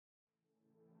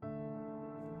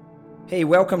Hey,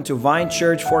 welcome to Vine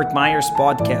Church Fort Myers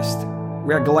podcast.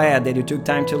 We are glad that you took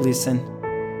time to listen.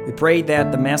 We pray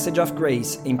that the message of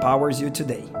grace empowers you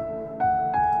today.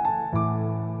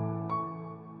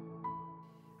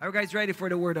 Are you guys ready for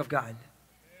the Word of God?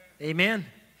 Amen.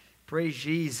 Praise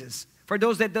Jesus. For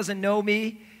those that doesn't know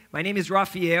me, my name is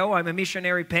Raphael. I'm a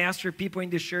missionary pastor. People in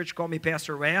this church call me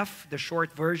Pastor Raph, the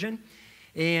short version.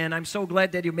 And I'm so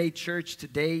glad that you made church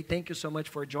today. Thank you so much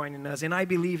for joining us. And I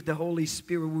believe the Holy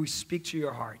Spirit will speak to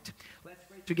your heart. Let's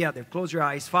pray together. Close your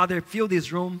eyes. Father, fill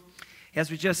this room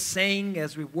as we just sang,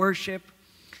 as we worship.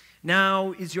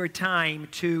 Now is your time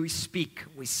to speak.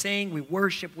 We sing, we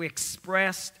worship, we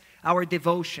expressed our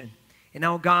devotion. And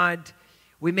now, God,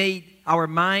 we made our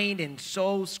mind and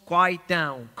souls quiet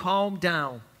down, calm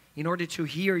down, in order to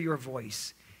hear your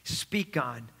voice. Speak,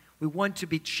 God. We want to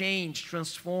be changed,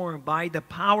 transformed by the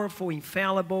powerful,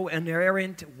 infallible, and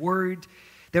inerrant word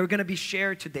that we're going to be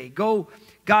shared today.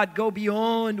 God, go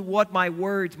beyond what my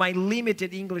words, my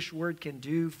limited English word can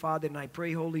do, Father. And I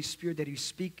pray, Holy Spirit, that you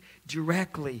speak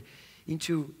directly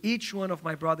into each one of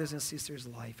my brothers and sisters'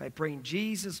 life. I pray in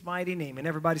Jesus' mighty name. And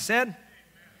everybody said?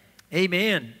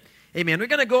 Amen. Amen. We're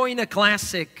going to go in a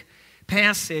classic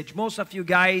passage. Most of you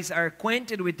guys are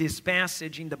acquainted with this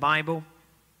passage in the Bible.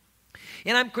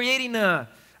 And I'm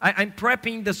I'm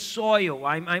prepping the soil.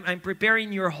 I'm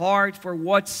preparing your heart for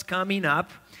what's coming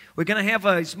up. We're going to have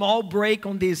a small break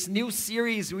on this new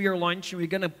series we are launching. We're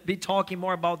going to be talking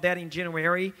more about that in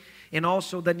January and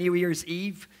also the New Year's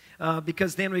Eve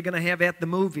because then we're going to have at the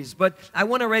movies. But I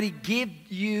want to already give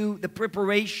you the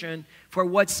preparation for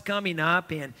what's coming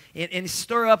up and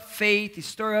stir up faith,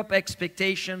 stir up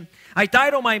expectation. I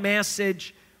title my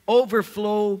message,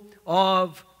 Overflow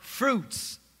of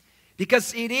Fruits.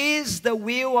 Because it is the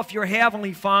will of your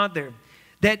Heavenly Father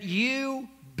that you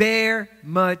bear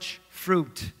much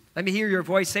fruit. Let me hear your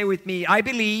voice. Say with me, I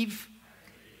believe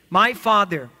my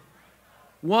Father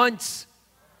wants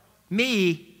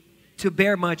me to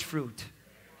bear much fruit.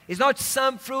 It's not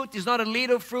some fruit, it's not a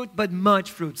little fruit, but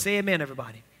much fruit. Say amen,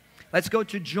 everybody. Let's go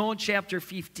to John chapter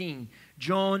 15.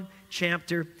 John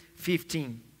chapter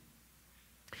 15.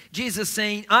 Jesus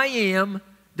saying, I am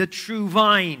the true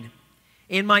vine.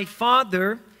 And my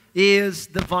Father is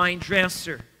the vine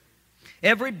dresser.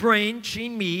 Every branch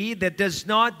in me that does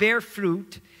not bear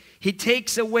fruit, He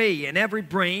takes away. And every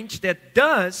branch that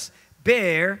does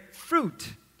bear fruit,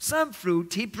 some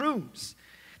fruit He prunes,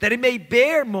 that it may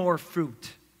bear more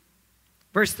fruit.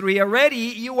 Verse 3, already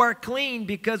you are clean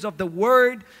because of the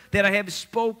word that I have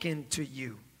spoken to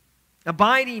you.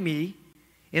 Abide in me,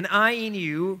 and I in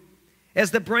you.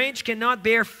 As the branch cannot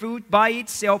bear fruit by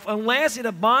itself unless it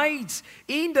abides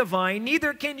in the vine,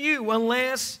 neither can you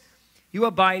unless you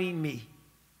abide in me.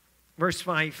 Verse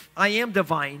 5, I am the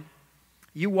vine,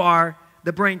 you are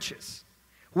the branches.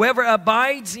 Whoever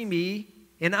abides in me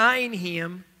and I in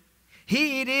him,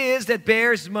 he it is that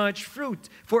bears much fruit.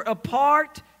 For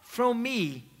apart from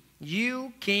me,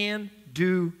 you can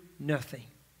do nothing.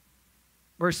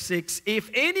 Verse 6, if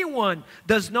anyone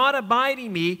does not abide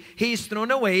in me, he is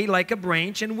thrown away like a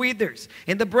branch and withers.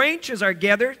 And the branches are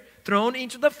gathered, thrown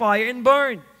into the fire and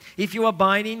burned. If you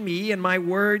abide in me and my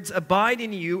words abide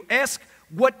in you, ask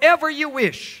whatever you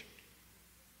wish,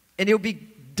 and it will be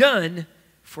done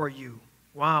for you.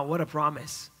 Wow, what a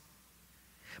promise.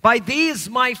 By these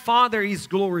my Father is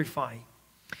glorified,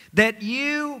 that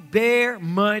you bear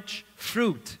much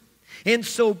fruit, and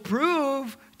so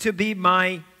prove to be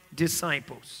my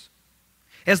disciples.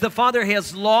 As the Father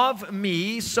has loved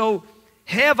me, so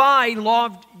have I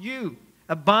loved you.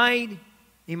 Abide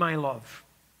in my love.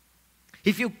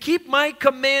 If you keep my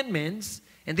commandments,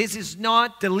 and this is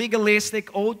not the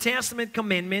legalistic Old Testament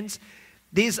commandments,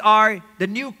 these are the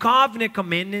new covenant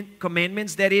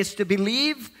commandments, that is to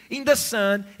believe in the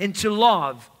Son and to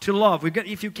love.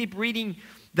 If you keep reading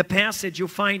the passage, you'll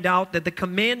find out that the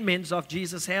commandments of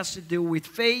Jesus has to do with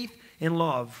faith and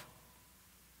love.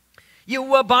 You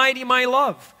will abide in my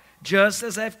love, just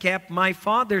as I've kept my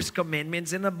Father's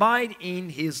commandments and abide in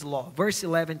His law. Verse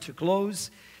 11 to close.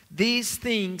 These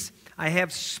things I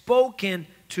have spoken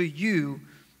to you,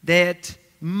 that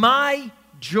my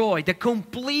joy, the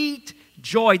complete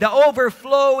joy, the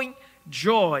overflowing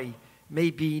joy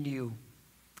may be in you,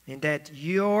 and that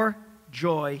your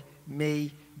joy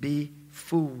may be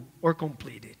full or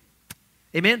completed.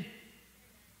 Amen?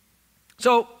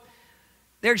 So,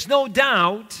 there's no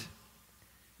doubt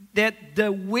that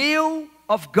the will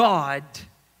of God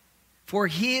for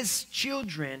His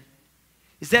children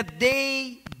is that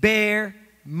they bear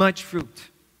much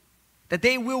fruit, that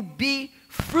they will be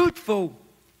fruitful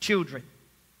children.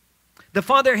 The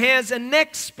Father has an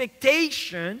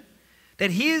expectation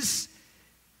that His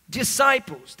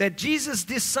disciples, that Jesus'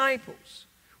 disciples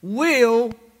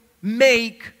will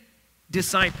make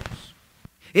disciples.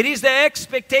 It is the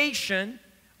expectation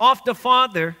of the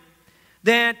Father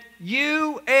that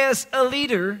you as a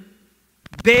leader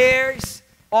bears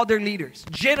other leaders,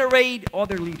 generate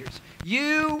other leaders.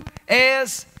 You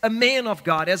as a man of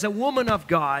God, as a woman of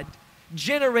God,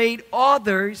 generate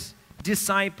others,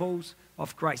 disciples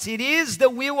of Christ. It is the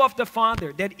will of the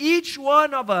Father that each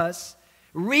one of us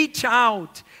reach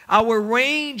out our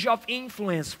range of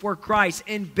influence for Christ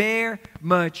and bear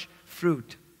much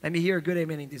fruit. Let me hear a good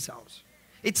amen in this house.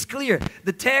 It's clear.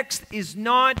 The text is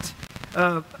not,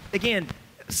 again,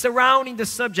 surrounding the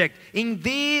subject. In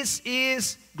this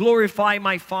is glorify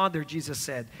my Father, Jesus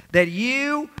said, that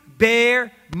you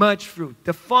bear much fruit.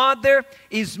 The Father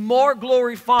is more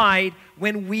glorified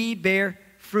when we bear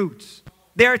fruits.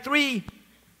 There are three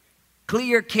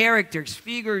clear characters,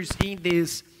 figures in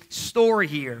this story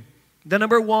here. The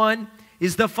number one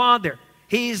is the Father.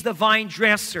 He is the vine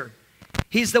dresser.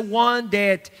 He's the one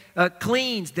that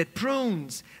cleans, that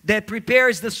prunes, that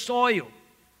prepares the soil.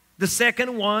 The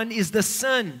second one is the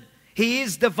Son. He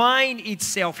is the vine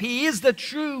itself. He is the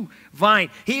true vine.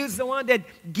 He is the one that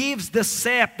gives the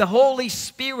sap, the Holy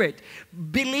Spirit.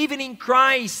 Believing in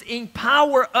Christ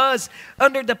empower us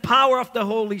under the power of the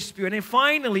Holy Spirit. And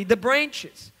finally, the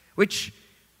branches, which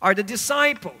are the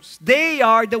disciples. They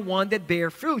are the one that bear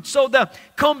fruit. So the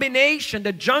combination,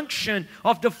 the junction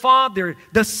of the Father,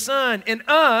 the Son, and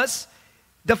us,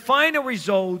 the final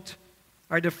result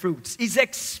are the fruits. It's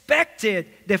expected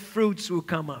that fruits will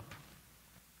come up.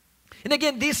 And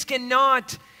again, this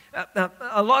cannot,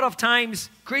 a lot of times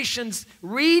Christians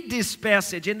read this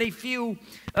passage and they feel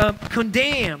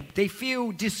condemned, they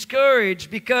feel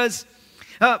discouraged because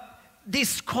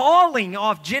this calling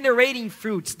of generating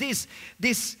fruits, this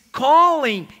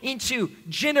calling into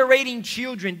generating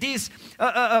children, this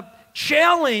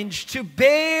challenge to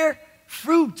bear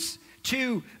fruits,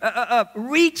 to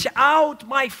reach out,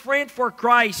 my friend, for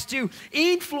Christ, to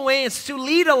influence, to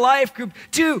lead a life group,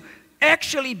 to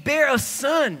actually bear a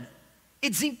son.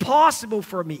 It's impossible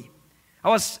for me. I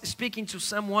was speaking to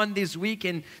someone this week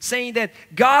and saying that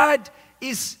God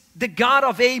is the God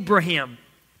of Abraham.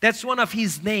 That's one of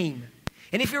his name.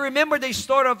 And if you remember the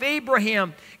story of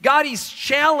Abraham, God is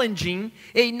challenging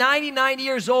a 99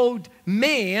 years old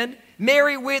man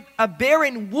married with a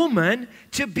barren woman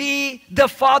to be the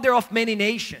father of many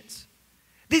nations.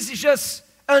 This is just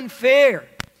unfair.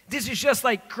 This is just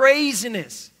like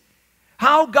craziness.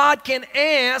 How God can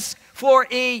ask for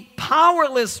a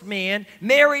powerless man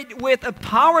married with a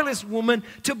powerless woman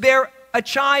to bear a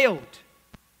child.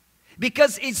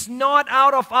 Because it's not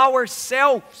out of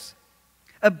ourselves.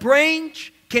 A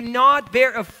branch cannot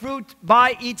bear a fruit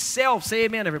by itself. Say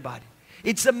amen, everybody.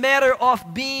 It's a matter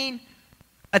of being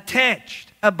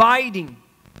attached, abiding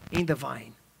in the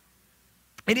vine.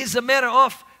 It is a matter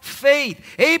of faith.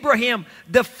 Abraham,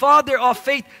 the father of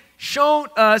faith, shown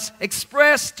us,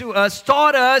 expressed to us,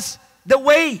 taught us the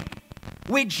way.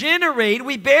 We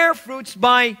bear fruits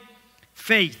by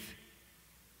faith.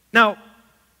 Now,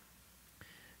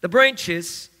 the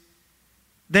branches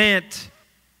that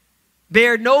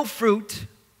bear no fruit,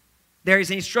 there is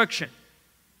instruction.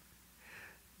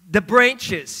 The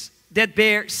branches that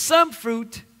bear some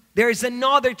fruit, there is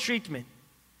another treatment.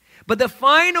 But the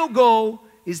final goal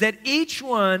is that each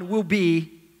one will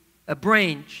be a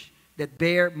branch that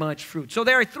bear much fruit. So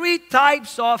there are three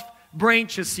types of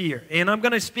branches here. And I'm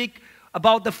going to speak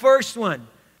about the first one,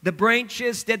 the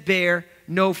branches that bear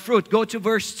no fruit. Go to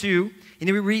verse 2, and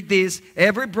we read this.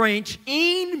 Every branch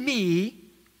in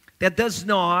me that does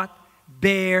not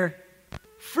bear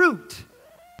fruit,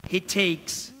 he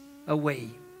takes away.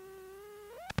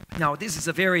 Now, this is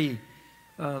a very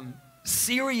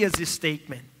serious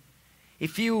statement.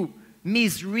 If you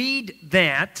misread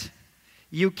that,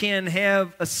 you can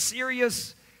have a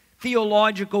serious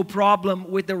theological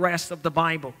problem with the rest of the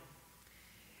Bible.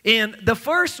 And the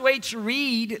first way to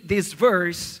read this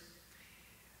verse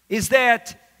is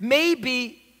that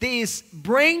maybe these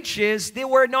branches, they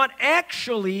were not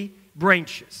actually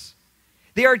branches.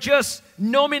 They are just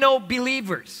nominal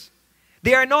believers.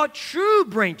 They are not true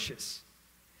branches.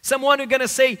 Someone is going to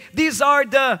say, these are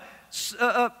the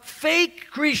fake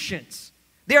Christians.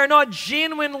 They are not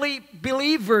genuinely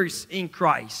believers in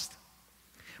Christ.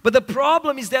 But the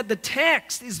problem is that the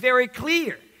text is very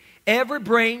clear. Every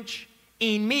branch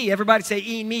in me. Everybody say,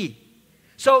 in me.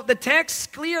 So the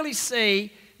text clearly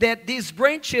say that these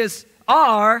branches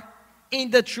are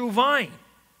in the true vine.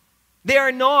 They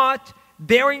are not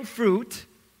bearing fruit,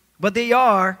 but they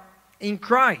are in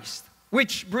Christ.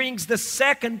 Which brings the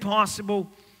second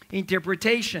possible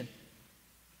interpretation.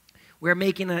 We're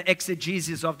making an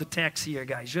exegesis of the text here,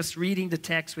 guys. Just reading the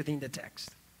text within the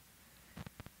text.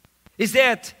 Is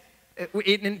that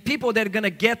and people that are going to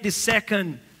get this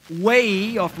second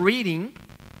way of reading,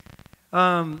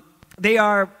 they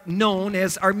are known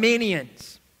as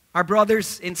Armenians. Our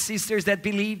brothers and sisters that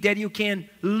believe that you can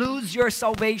lose your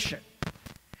salvation.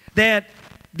 That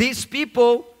these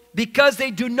people, because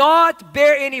they do not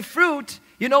bear any fruit,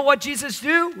 you know what Jesus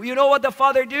do? You know what the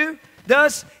Father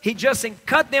does? He just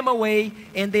cut them away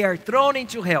and they are thrown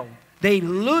into hell. They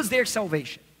lose their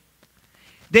salvation.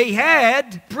 They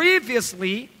had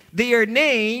previously their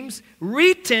names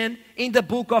written in the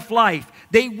book of life.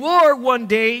 They were one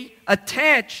day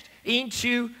attached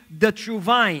into the true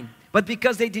vine. But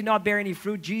because they did not bear any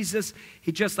fruit, Jesus,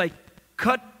 He just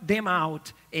cut them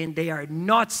out and they are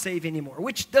not saved anymore.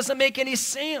 Which doesn't make any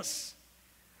sense.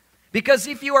 Because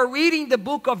if you are reading the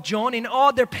book of John and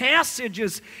other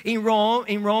passages in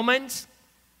Romans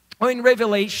or in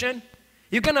Revelation,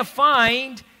 you're going to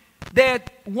find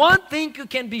that one thing you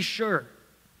can be sure.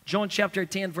 John chapter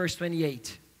 10 verse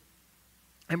 28.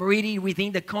 I'm reading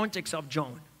within the context of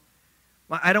John.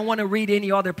 I don't want to read any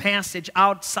other passage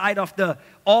outside of the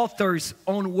author's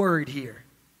own word here.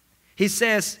 He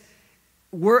says,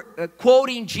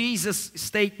 quoting Jesus'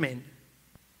 statement,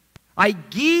 I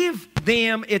give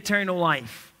them eternal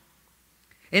life,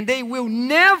 and they will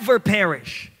never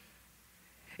perish,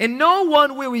 and no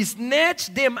one will snatch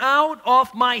them out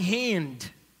of my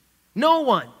hand. No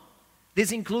one.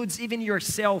 This includes even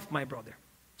yourself, my brother.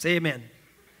 Say amen.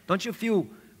 Don't you feel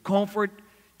comfort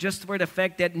just for the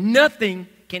fact that nothing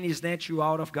can snatch you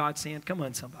out of God's hand? Come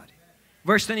on, somebody.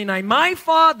 Verse 29, my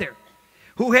Father,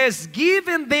 who has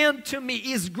given them to me,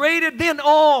 is greater than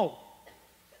all.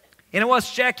 And I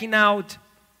was checking out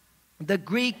the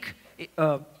Greek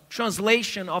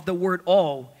translation of the word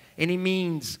all, and it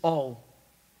means all.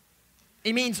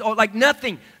 It means all, like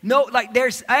nothing. No, like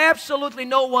there's absolutely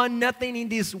no one, nothing in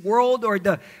this world or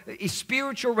the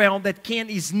spiritual realm that can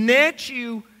snatch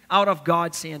you out of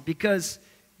God's hand, because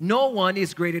no one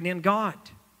is greater than God.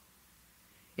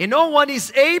 And no one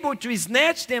is able to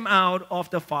snatch them out of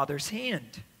the Father's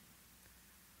hand.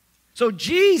 So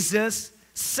Jesus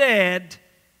said,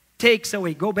 takes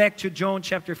away. Go back to John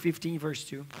chapter 15 verse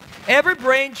 2. Every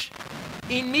branch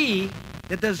in me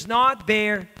that does not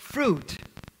bear fruit,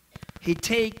 He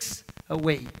takes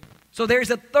away. So there's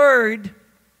a third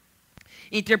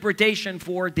interpretation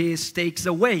for this takes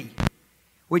away,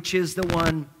 which is the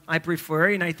one I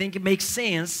prefer, and I think it makes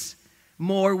sense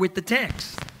more with the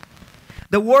text.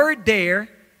 The word there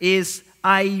is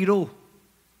airo.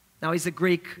 Now it's a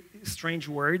Greek strange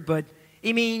word, but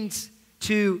it means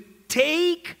to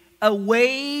take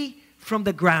away from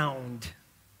the ground.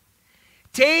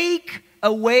 Take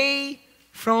away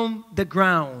from the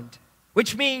ground,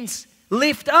 which means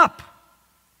lift up.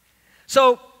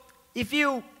 So if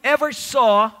you ever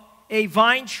saw a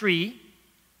vine tree,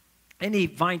 any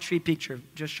vine tree picture,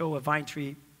 just show a vine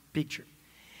tree picture.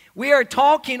 We are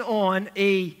talking on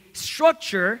a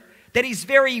structure that is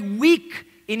very weak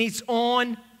in its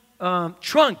own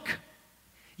trunk.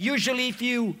 Usually if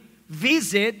you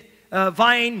visit a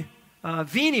vine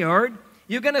vineyard,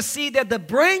 you're going to see that the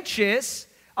branches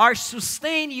are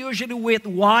sustained usually with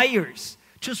wires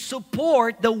to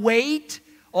support the weight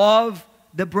of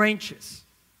the branches.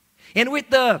 And with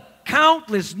the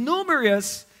countless,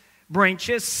 numerous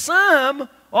branches, some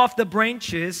of the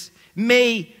branches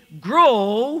may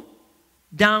grow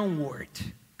downward.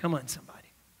 Come on, somebody.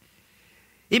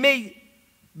 It may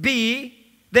be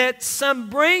that some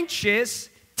branches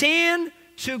tend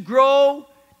to grow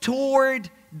toward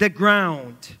the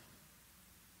ground.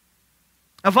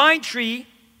 A vine tree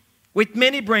with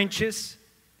many branches,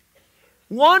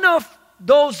 one of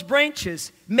those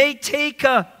branches may take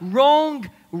a wrong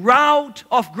route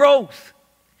of growth.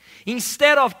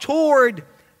 Instead of toward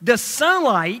the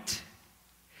sunlight,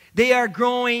 they are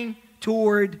growing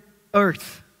toward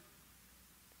earth.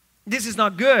 This is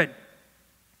not good,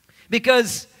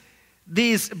 because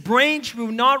this branch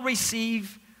will not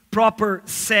receive proper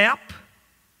sap,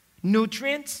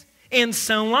 nutrients, and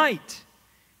sunlight,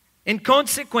 and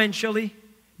consequentially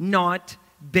not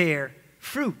bear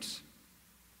fruits.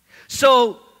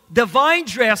 So the vine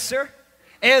dresser,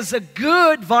 as a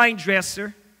good vine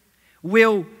dresser,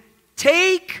 will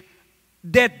take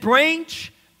that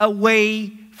branch away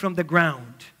from the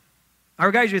ground. Are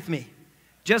you guys with me?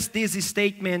 Just this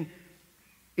statement,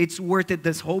 it's worth it,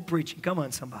 this whole preaching. Come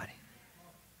on, somebody.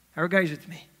 Are you guys with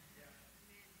me?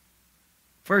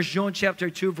 1 John chapter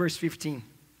 2, verse 15.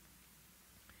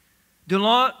 Do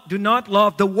not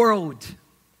love the world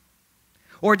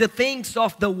or the things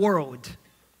of the world.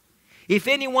 If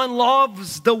anyone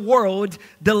loves the world,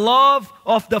 the love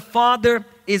of the Father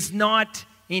is not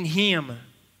in him.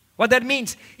 What that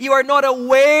means, you are not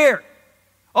aware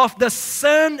of the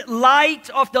sunlight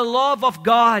of the love of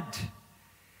God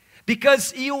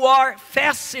because you are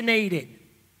fascinated,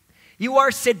 you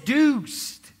are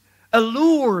seduced,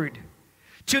 allured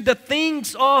to the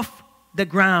things of the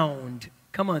ground.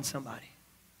 Come on, somebody.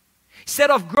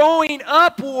 Instead of growing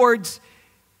upwards,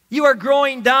 you are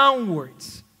growing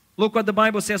downwards. Look what the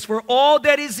Bible says, for all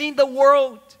that is in the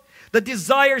world, the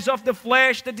desires of the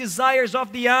flesh, the desires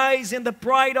of the eyes, and the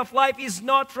pride of life is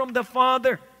not from the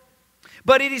Father,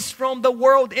 but it is from the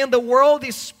world, and the world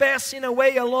is passing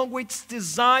away along with its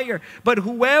desire. But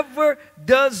whoever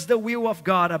does the will of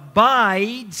God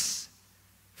abides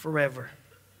forever.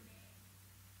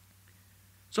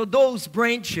 So those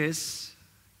branches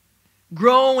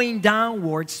growing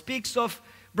downward speaks of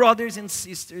brothers and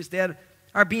sisters that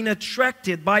are being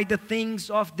attracted by the things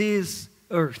of this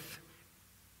earth.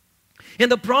 And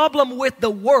the problem with the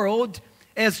world,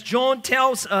 as John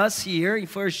tells us here in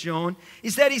 1 John,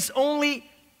 is that it's only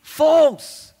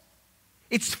false.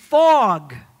 It's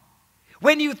fog.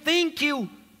 When you think you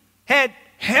had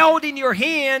held in your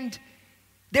hand,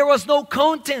 there was no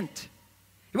content.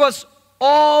 It was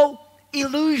all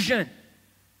illusion.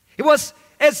 It was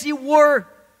as you were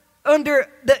under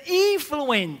the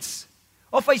influence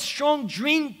of a strong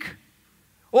drink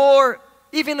or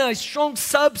even a strong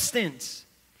substance,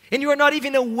 and you are not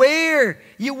even aware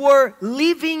you were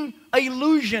living an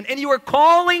illusion, and you are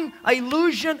calling an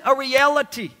illusion a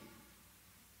reality.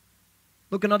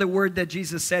 Look, another word that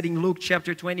Jesus said in Luke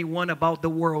chapter 21 about the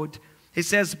world. He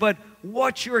says, but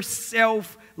watch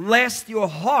yourself lest your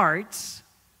hearts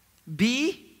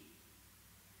be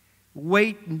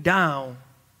weighted down.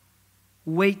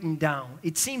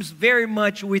 It seems very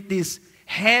much with these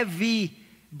heavy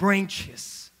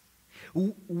branches,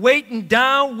 weighted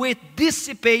down with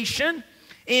dissipation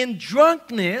and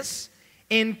drunkenness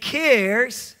and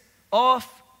cares of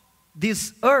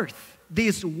this earth,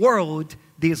 this world,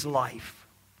 this life.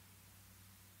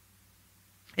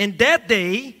 And that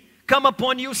day come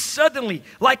upon you suddenly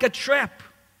like a trap.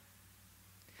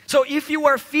 So if you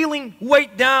are feeling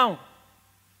weighed down,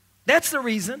 that's the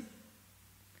reason.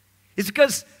 It's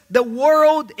because the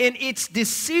world and its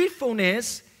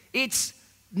deceitfulness, it's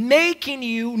making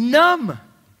you numb,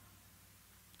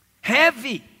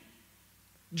 heavy,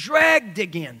 dragged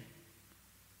again.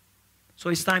 So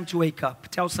it's time to wake up.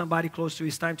 Tell somebody close to you,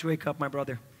 it's time to wake up, my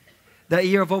brother. The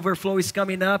year of overflow is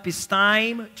coming up. It's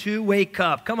time to wake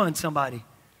up. Come on, somebody.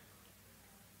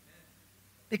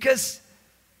 Because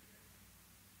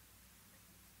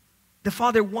the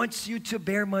Father wants you to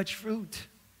bear much fruit.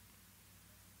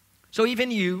 So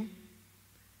even you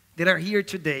that are here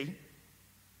today,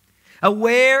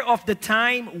 aware of the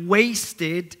time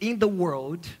wasted in the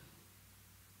world,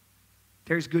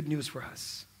 there's good news for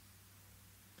us.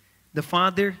 The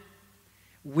Father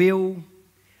will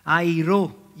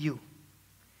airo you.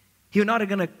 He's not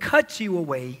going to cut you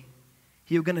away.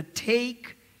 He's going to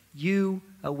take you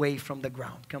away from the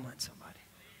ground. Come on, somebody.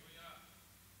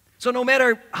 So no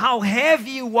matter how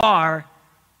heavy you are,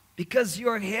 because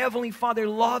your Heavenly Father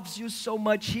loves you so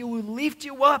much, He will lift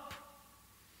you up.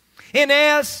 And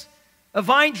as a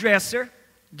vine dresser,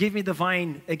 give me the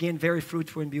vine again, very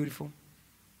fruitful and beautiful.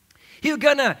 He's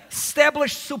going to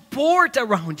establish support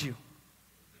around you.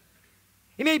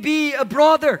 It may be a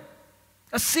brother,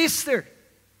 a sister,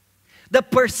 the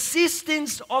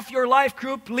persistence of your life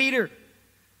group leader.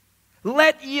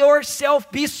 Let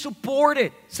yourself be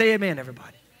supported. Say amen,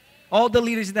 everybody. All the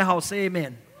leaders in the house, say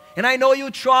amen. And I know you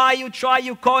try,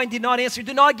 you call and did not answer.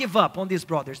 Do not give up on these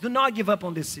brothers. Do not give up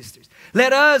on these sisters.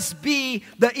 Let us be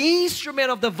the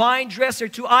instrument of the vine dresser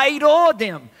to airo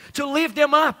them, to lift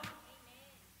them up.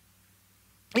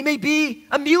 It may be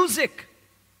a music,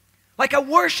 like a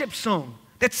worship song,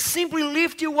 that simply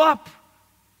lift you up.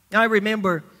 I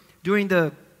remember during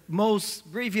the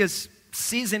most previous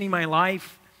season in my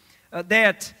life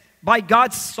that by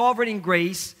God's sovereign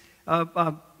grace,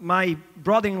 my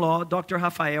brother-in-law, Dr.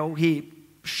 Rafael, he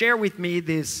shared with me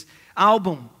this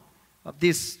album,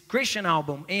 this Christian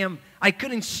album, and I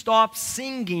couldn't stop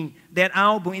singing that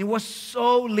album. It was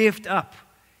so lift up.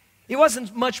 It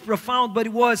wasn't much profound, but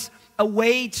it was a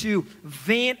way to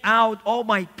vent out all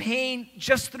my pain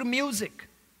just through music.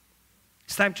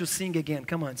 It's time to sing again.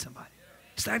 Come on, somebody.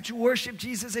 It's time to worship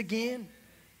Jesus again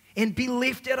and be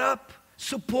lifted up,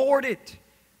 supported.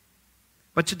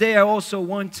 But today I also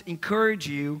want to encourage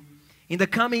you in the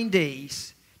coming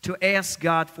days to ask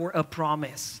God for a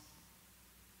promise.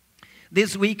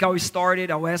 This week I'll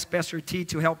ask Pastor T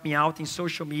to help me out in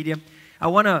social media. I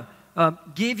want to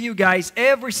give you guys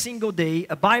every single day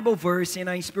a Bible verse and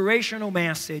an inspirational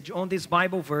message on this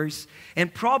Bible verse.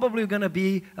 And probably going to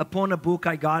be upon a book.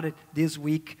 I got it this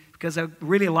week because I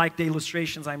really like the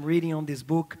illustrations I'm reading on this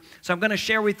book. So I'm going to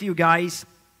share with you guys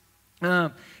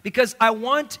because I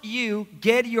want you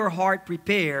get your heart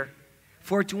prepared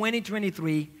for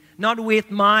 2023, not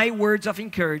with my words of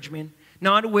encouragement,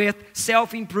 not with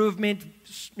self-improvement,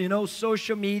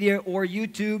 social media or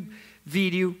YouTube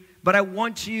video, but I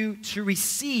want you to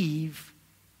receive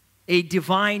a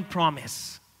divine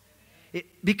promise.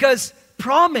 Because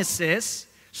promises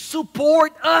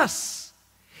support us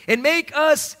and make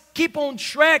us keep on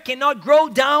track and not grow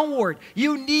downward.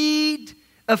 You need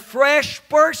a fresh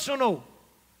personal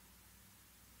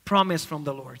promise from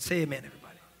the Lord. Say amen, everybody.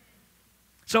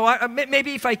 So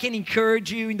maybe if I can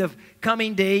encourage you in the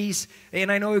coming days, and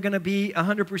I know you're going to be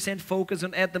 100% focused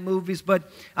on at the movies, but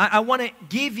I want to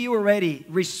give you already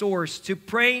resource to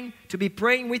be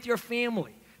praying with your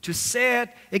family, to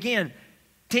set, again,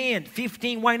 10,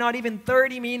 15, why not even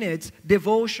 30 minutes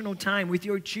devotional time with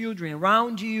your children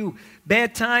around you,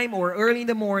 bedtime or early in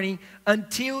the morning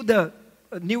until the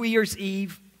New Year's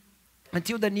Eve,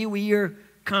 until the New Year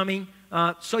coming,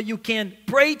 so you can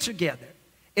pray together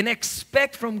and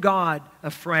expect from God a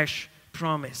fresh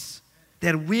promise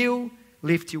that will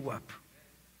lift you up.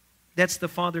 That's the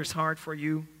Father's heart for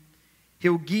you.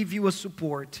 He'll give you a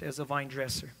support as a vine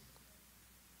dresser.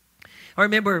 I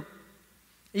remember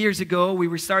years ago, we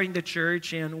were starting the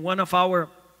church, and one of our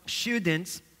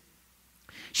students,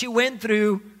 she went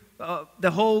through the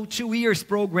whole 2 years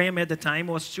program at the time,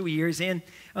 was 2 years, and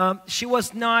she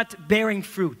was not bearing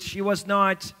fruit. She was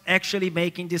not actually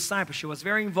making disciples. She was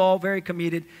very involved, very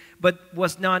committed, but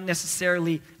was not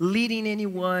necessarily leading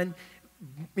anyone,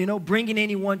 bringing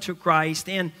anyone to Christ.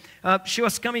 And she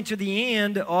was coming to the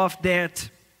end of that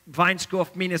Vine School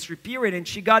of Ministry period, and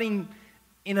she got in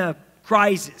a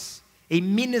crisis, a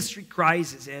ministry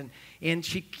crisis. And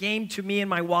she came to me and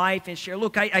my wife and shared,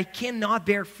 look, I cannot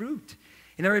bear fruit.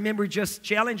 And I remember just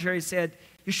challenged her and said,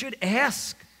 you should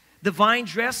ask the vine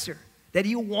dresser that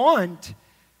you want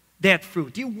that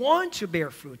fruit. You want to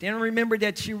bear fruit. And I remember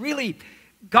that she really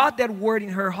got that word in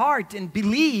her heart and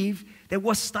believed that it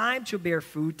was time to bear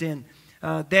fruit. And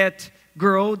that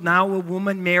girl, now a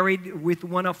woman married with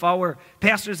one of our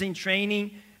pastors in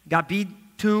training, Gabi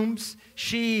Toombs,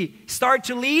 she started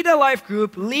to lead a life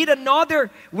group, lead another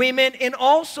women, and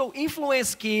also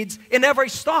influence kids, and never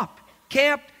stopped.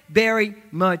 Kept bearing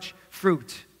much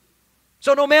fruit.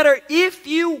 So no matter if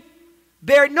you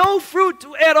bear no fruit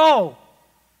at all,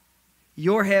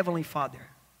 your Heavenly Father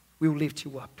will lift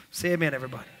you up. Say amen,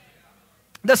 everybody.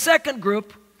 The second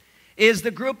group is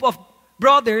the group of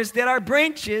brothers that are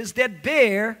branches that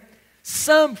bear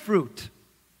some fruit.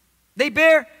 They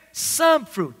bear some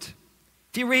fruit.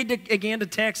 If you read again the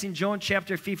text in John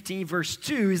chapter 15, verse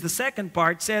 2, is the second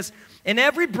part, says, and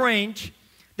every branch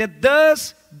that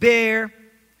does bear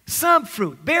some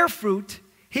fruit,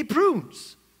 he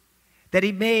prunes, that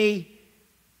he may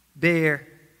bear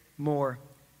more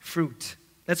fruit.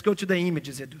 Let's go to the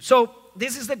images. So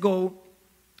this is the goal.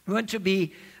 We want to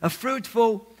be a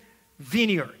fruitful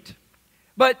vineyard.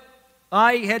 But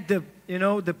I had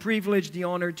the privilege, the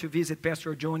honor to visit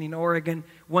Pastor John in Oregon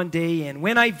one day, and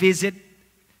when I visit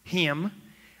him,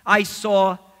 I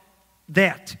saw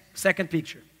that second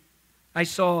picture. I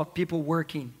saw people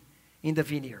working in the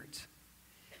vineyards.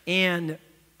 And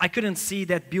I couldn't see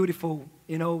that beautiful,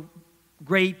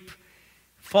 grape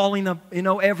falling up,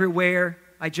 everywhere.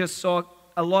 I just saw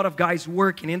a lot of guys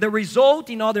working. And the result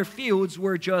in other fields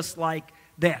were just like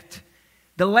that.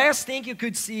 The last thing you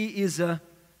could see is a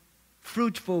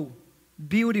fruitful,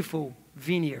 beautiful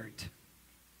vineyard.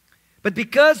 But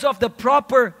because of the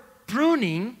proper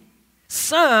pruning,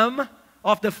 some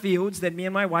of the fields that me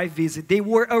and my wife visit, they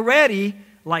were already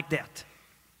like that.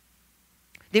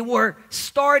 They were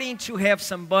starting to have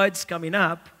some buds coming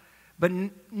up, but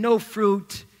no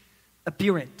fruit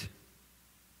apparent.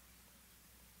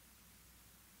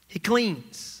 He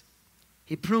cleans.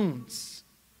 He prunes.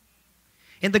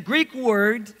 And the Greek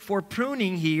word for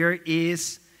pruning here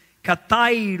is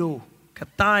katairo,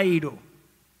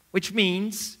 which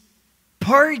means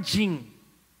purging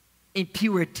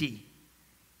impurity,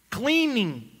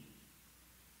 cleaning.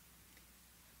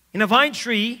 In a vine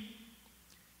tree,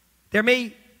 there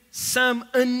may some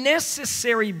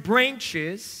unnecessary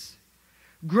branches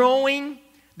growing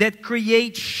that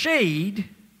create shade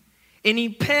and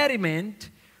impediment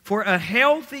for a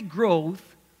healthy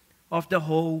growth of the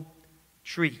whole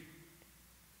tree.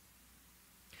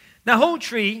 The whole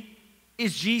tree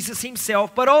is Jesus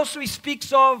himself, but also he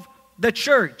speaks of the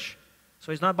church.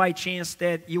 So it's not by chance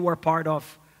that you are part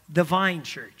of the vine,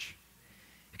 church.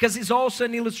 Because it's also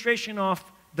an illustration of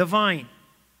the vine.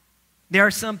 There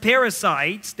are some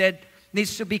parasites that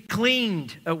needs to be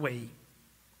cleaned away.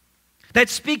 That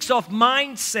speaks of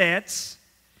mindsets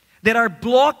that are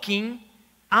blocking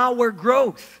our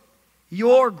growth,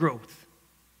 your growth.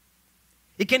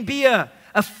 It can be an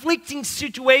afflicting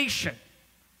situation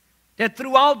that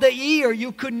throughout the year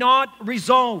you could not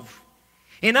resolve.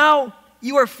 And now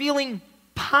you are feeling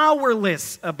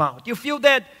powerless about. You feel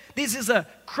that this is a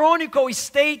chronic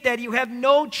state that you have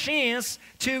no chance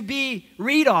to be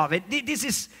rid of it. This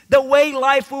is the way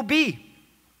life will be.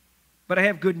 But I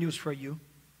have good news for you.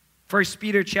 1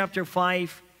 Peter chapter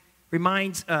 5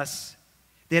 reminds us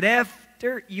that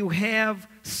after you have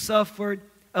suffered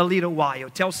a little while,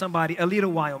 tell somebody, a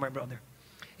little while, my brother.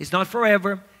 It's not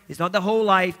forever. It's not the whole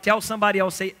life. Tell somebody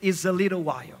else, say, it's a little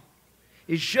while.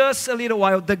 It's just a little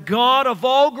while. The God of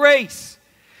all grace,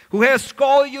 who has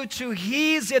called you to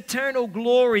His eternal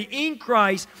glory in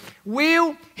Christ,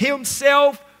 will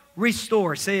Himself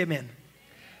restore. Say amen.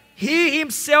 He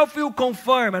Himself will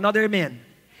confirm, another amen,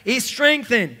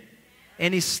 strengthen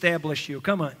and establish you.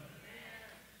 Come on.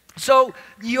 So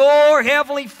your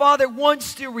Heavenly Father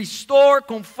wants to restore,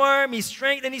 confirm,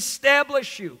 strengthen, and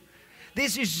establish you.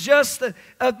 This is just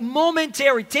a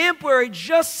momentary, temporary,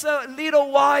 just a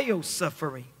little while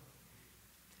suffering.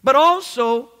 But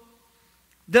also,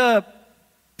 the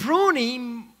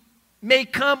pruning may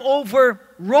come over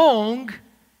wrong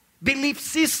belief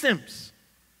systems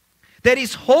that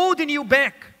is holding you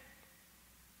back,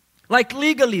 like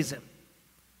legalism,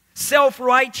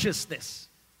 self-righteousness,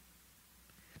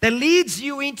 that leads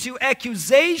you into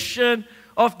accusation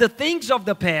of the things of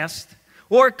the past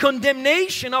or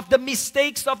condemnation of the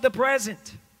mistakes of the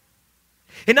present.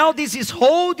 And now this is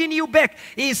holding you back,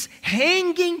 is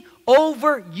hanging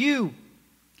over you,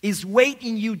 is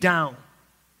weighting you down.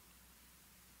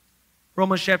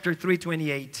 Romans chapter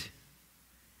 3:28.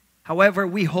 However,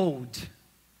 we hold,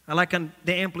 I like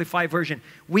the Amplified version,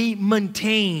 we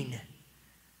maintain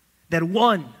that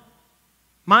one,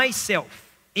 myself,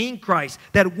 in Christ,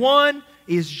 that one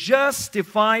is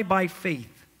justified by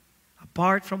faith,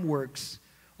 apart from works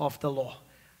of the law.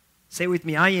 Say with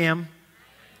me, I am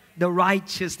the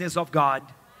righteousness of God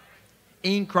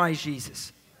in Christ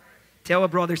Jesus. Tell a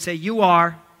brother, say, you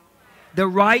are the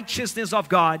righteousness of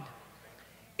God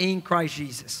in Christ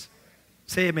Jesus.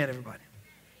 Say amen, everybody.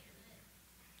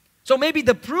 So maybe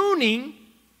the pruning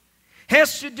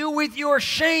has to do with your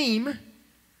shame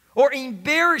or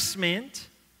embarrassment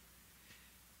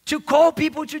to call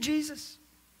people to Jesus.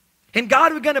 And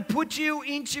God, we're going to put you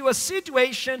into a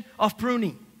situation of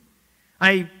pruning.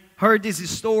 I heard this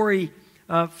story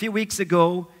a few weeks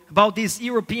ago about this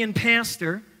European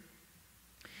pastor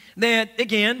that,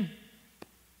 again,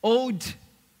 old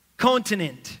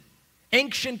continent,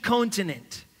 ancient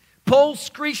continent,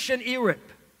 post-Christian Europe.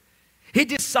 He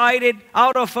decided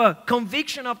out of a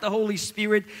conviction of the Holy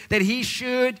Spirit that he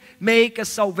should make a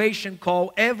salvation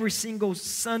call every single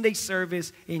Sunday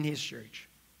service in his church.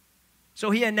 So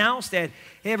he announced that,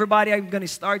 hey everybody, I'm going to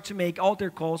start to make altar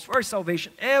calls for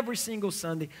salvation every single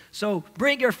Sunday. So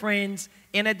bring your friends,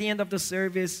 and at the end of the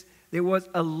service, there was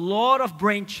a lot of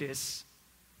branches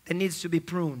that needs to be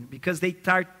pruned because they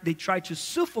try to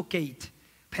suffocate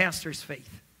pastor's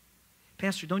faith.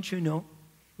 Pastor, don't you know?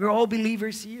 We're all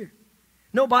believers here.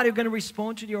 Nobody is going to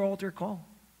respond to your altar call.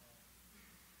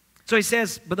 So he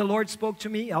says, but the Lord spoke to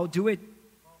me, I'll do it.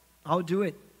 I'll do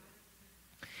it.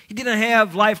 He didn't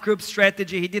have life group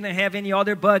strategy. He didn't have any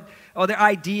other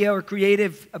idea or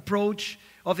creative approach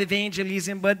of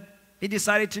evangelism, but he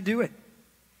decided to do it.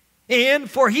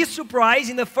 And for his surprise,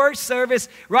 in the first service,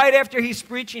 right after he's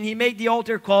preaching, he made the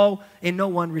altar call, and no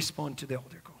one responded to the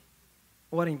altar call.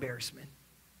 What embarrassment.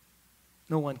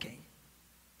 No one came.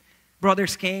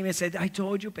 Brothers came and said, I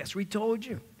told you, Pastor, we told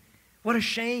you. What a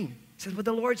shame. He said, but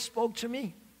the Lord spoke to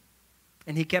me.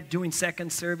 And he kept doing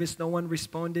second service. No one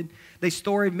responded. The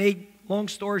story made, long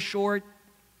story short,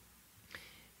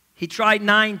 he tried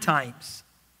 9 times.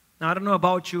 Now, I don't know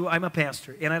about you. I'm a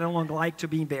pastor, and I don't like to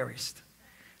be embarrassed.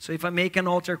 So if I make an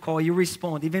altar call, you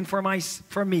respond. Even for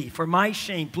me, for my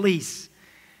shame, please.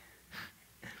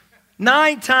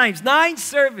 9 times, 9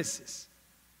 services.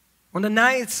 On the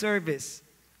 9th service,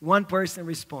 1 person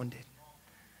responded.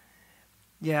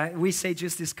 Yeah, we say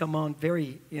just this, come on,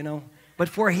 very, But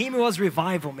for him, it was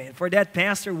revival, man. For that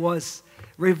pastor, was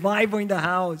revival in the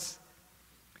house.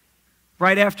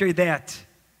 Right after that,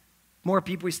 more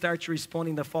people start to respond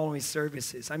in the following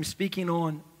services. I'm speaking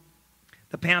on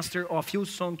the pastor of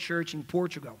Hillsong Church in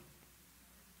Portugal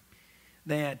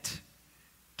that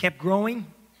kept growing,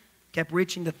 kept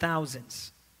reaching the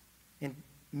thousands and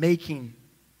making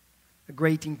a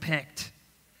great impact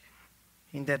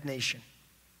in that nation.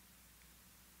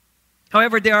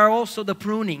 However, there are also the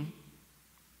pruning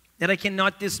that I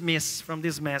cannot dismiss from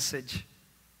this message.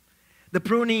 The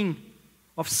pruning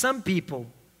of some people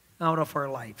out of our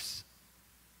lives.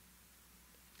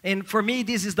 And for me,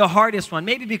 this is the hardest one.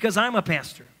 Maybe because I'm a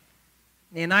pastor.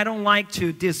 And I don't like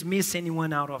to dismiss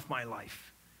anyone out of my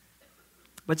life.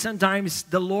 But sometimes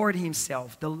the Lord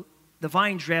himself, the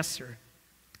vine dresser,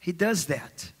 he does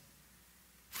that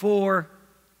for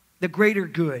the greater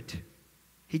good.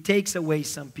 He takes away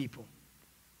some people.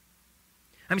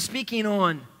 I'm speaking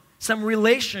on some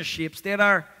relationships that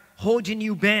are holding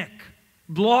you back,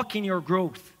 blocking your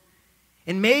growth,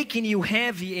 and making you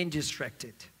heavy and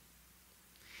distracted.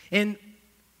 And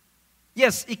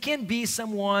yes, it can be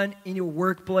someone in your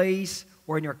workplace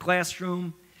or in your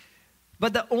classroom,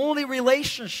 but the only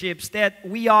relationships that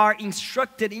we are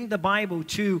instructed in the Bible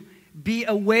to be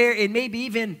aware and maybe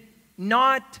even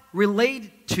not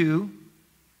relate to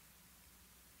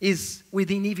is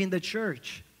within even the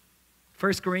church.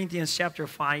 1 Corinthians chapter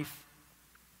 5,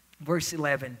 verse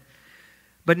 11.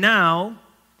 But now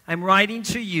I'm writing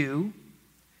to you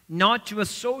not to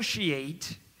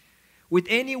associate with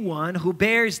anyone who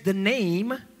bears the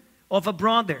name of a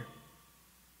brother,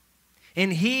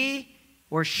 and he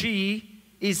or she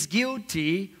is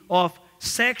guilty of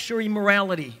sexual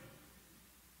immorality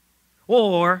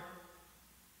or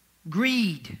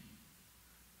greed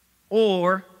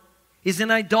or is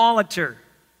an idolater,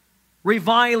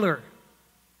 reviler,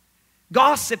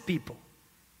 gossip people,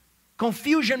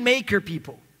 confusion maker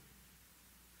people.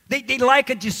 They like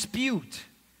a dispute.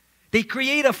 They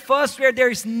create a fuss where there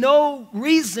is no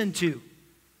reason to.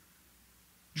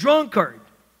 Drunkard,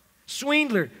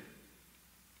 swindler.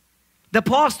 The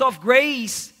apostle of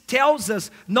grace tells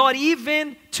us not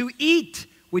even to eat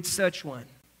with such one.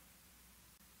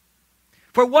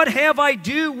 For what have I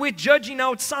do with judging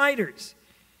outsiders?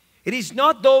 It is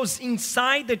not those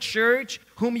inside the church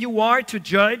whom you are to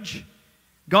judge.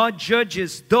 God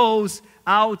judges those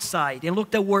outside. And look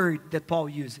at the word that Paul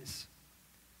uses.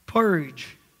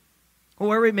 Purge. Oh,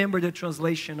 I remember the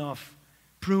translation of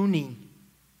pruning.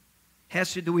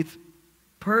 Has to do with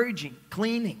purging,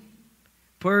 cleaning.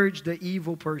 Purge the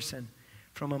evil person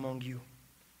from among you.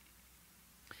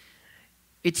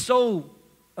 It's so,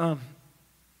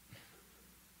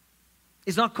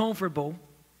 it's not comfortable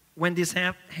when this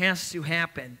has to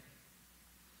happen.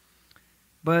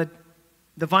 But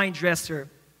the vine dresser,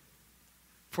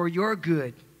 for your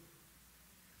good,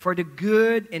 for the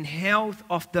good and health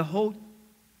of the whole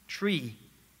tree,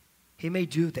 he may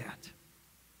do that.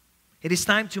 It is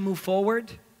time to move forward.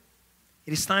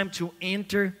 It is time to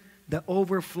enter the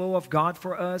overflow of God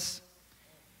for us.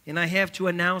 And I have to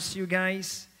announce to you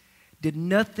guys that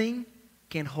nothing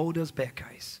can hold us back,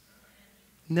 guys.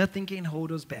 Nothing can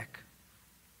hold us back.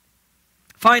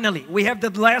 Finally, we have the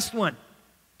last one.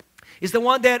 It's the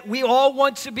one that we all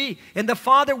want to be, and the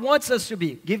Father wants us to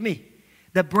be. Give me.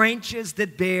 The branches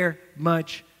that bear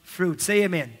much fruit. Say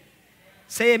amen.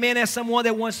 Say amen as someone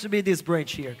that wants to be this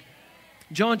branch here.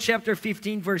 John chapter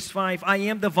 15, verse 5. I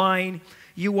am the vine,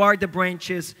 you are the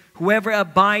branches. Whoever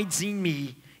abides in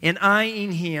me, and I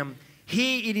in him,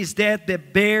 he it is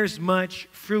that bears much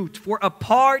fruit. For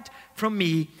apart from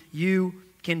me, you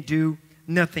can do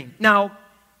nothing. Now,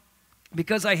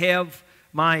 because I have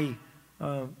my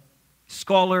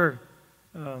scholar,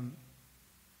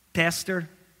 pastor,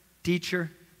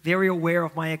 teacher, very aware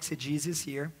of my exegesis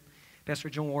here, Pastor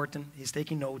John Wharton, he's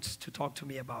taking notes to talk to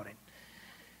me about it.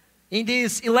 In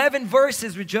these 11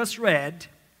 verses we just read,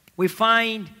 we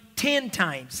find 10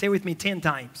 times, say with me, 10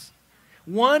 times,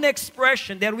 one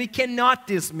expression that we cannot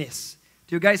dismiss.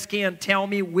 You guys can tell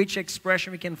me which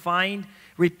expression we can find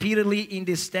repeatedly in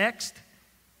this text?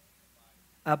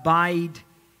 Abide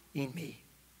in me.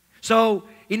 So,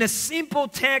 in a simple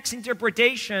text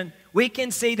interpretation, we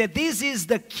can say that this is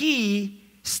the key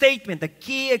statement, the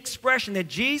key expression that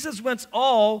Jesus wants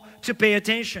all to pay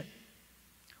attention.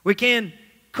 We can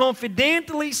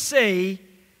confidently say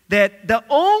that the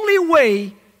only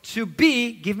way to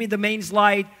be, give me the main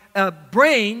slide, a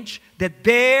branch that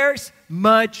bears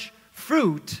much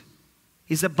fruit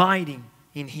is abiding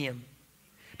in Him.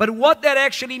 But what that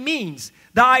actually means,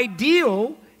 the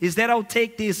ideal is that I'll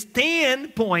take these 10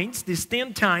 points, these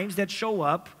 10 times that show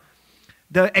up,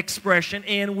 the expression,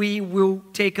 and we will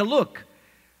take a look.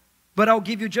 But I'll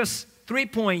give you just 3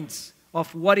 points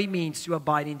of what it means to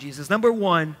abide in Jesus. Number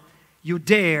 1, you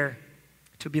dare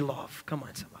to be loved. Come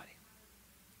on, somebody.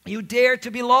 You dare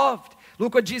to be loved.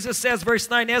 Look what Jesus says, verse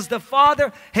 9. As the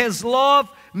Father has loved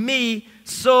me,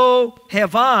 so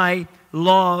have I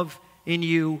loved in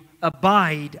you.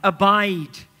 Abide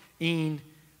in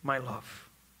my love.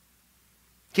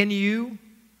 Can you,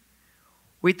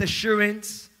 with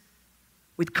assurance,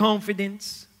 with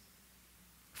confidence,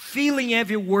 feeling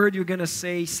every word you're going to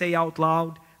say out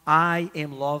loud, I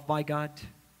am loved by God?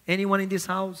 Anyone in this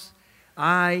house?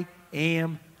 I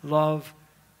am loved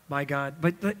by God.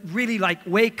 But really, like,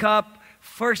 wake up,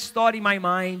 first thought in my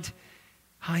mind,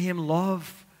 I am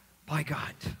loved by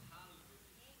God.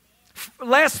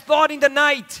 Last thought in the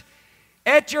night,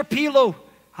 at your pillow,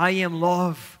 I am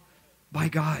loved by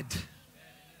God.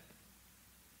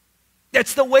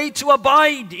 That's the way to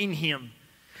abide in Him.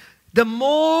 The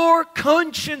more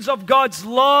conscious of God's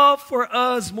love for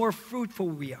us, more fruitful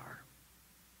we are.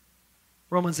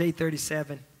 Romans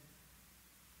 8:37.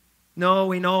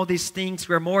 No, in all these things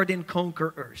we are more than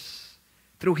conquerors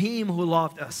through Him who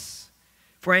loved us.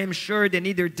 For I am sure that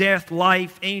neither death,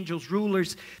 life, angels,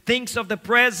 rulers, things of the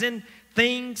present,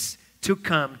 things to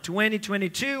come,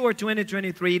 2022 or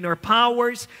 2023, nor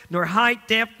powers, nor height,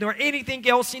 depth, nor anything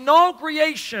else in all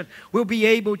creation will be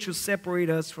able to separate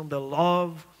us from the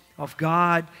love of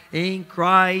God in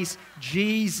Christ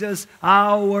Jesus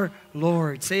our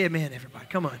Lord. Say amen, everybody.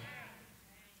 Come on.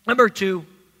 Number 2,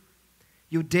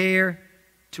 you dare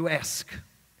to ask.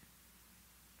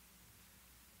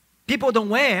 People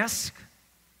don't ask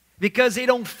because they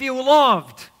don't feel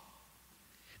loved.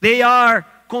 They are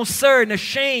concerned,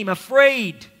 ashamed,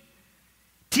 afraid,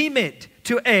 timid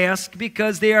to ask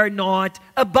because they are not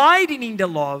abiding in the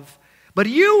love. But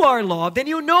you are loved, and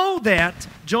you know that.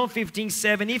 John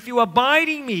 15:7, if you abide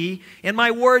in me, and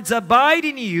my words abide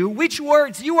in you, which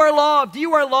words? You are loved,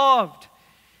 you are loved.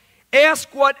 Ask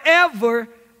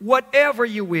whatever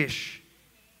you wish,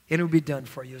 and it will be done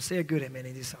for you. Say a good amen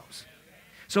in this house.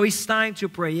 So it's time to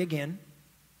pray again.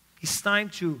 It's time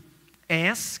to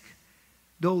ask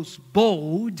those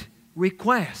bold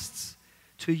requests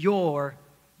to your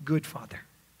good Father.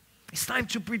 It's time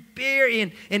to prepare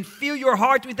and fill your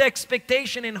heart with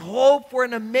expectation and hope for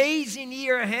an amazing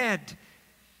year ahead.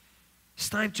 It's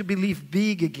time to believe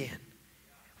big again.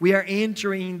 We are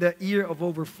entering the year of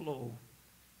overflow.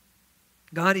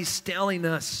 God is telling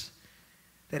us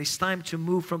that it's time to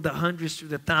move from the hundreds to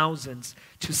the thousands,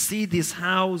 to see this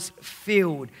house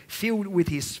filled with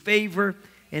His favor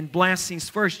and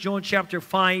blessings. 1 John chapter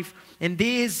 5. And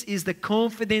this is the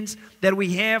confidence that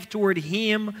we have toward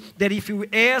Him, that if you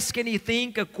ask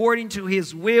anything according to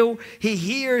His will, He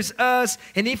hears us.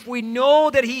 And if we know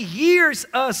that He hears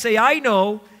us, say, I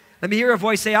know. Let me hear a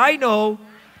voice say, I know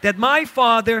that my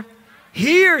Father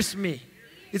hears me.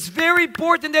 It's very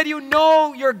important that you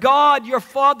know your God, your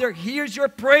Father hears your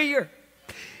prayer.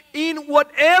 In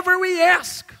whatever we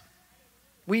ask,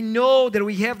 we know that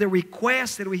we have the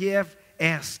request that we have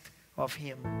asked of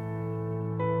Him.